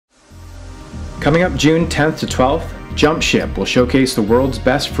Coming up June 10th to 12th, Jumpship will showcase the world's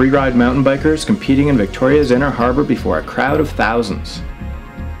best freeride mountain bikers competing in Victoria's Inner Harbour before a crowd of thousands.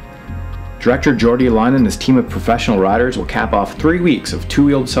 Director Jordy Lyon and his team of professional riders will cap off 3 weeks of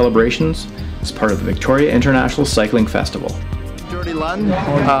two-wheeled celebrations as part of the Victoria International Cycling Festival. Jordy Lund.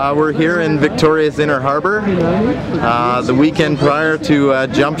 We're here in Victoria's Inner Harbour the weekend prior to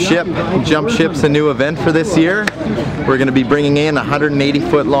Jumpship. Jumpship's a new event for this year. We're going to be bringing in a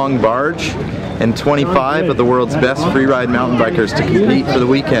 180-foot long barge and 25 of the world's best freeride mountain bikers to compete for the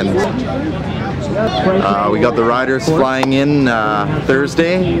weekend. We got the riders flying in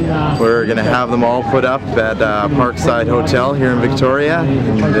Thursday. We're going to have them all put up at Parkside Hotel here in Victoria,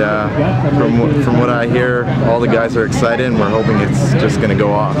 and from what I hear, all the guys are excited and we're hoping it's just going to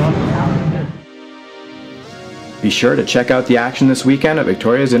go off. Be sure to check out the action this weekend at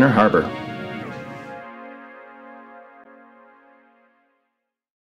Victoria's Inner Harbour.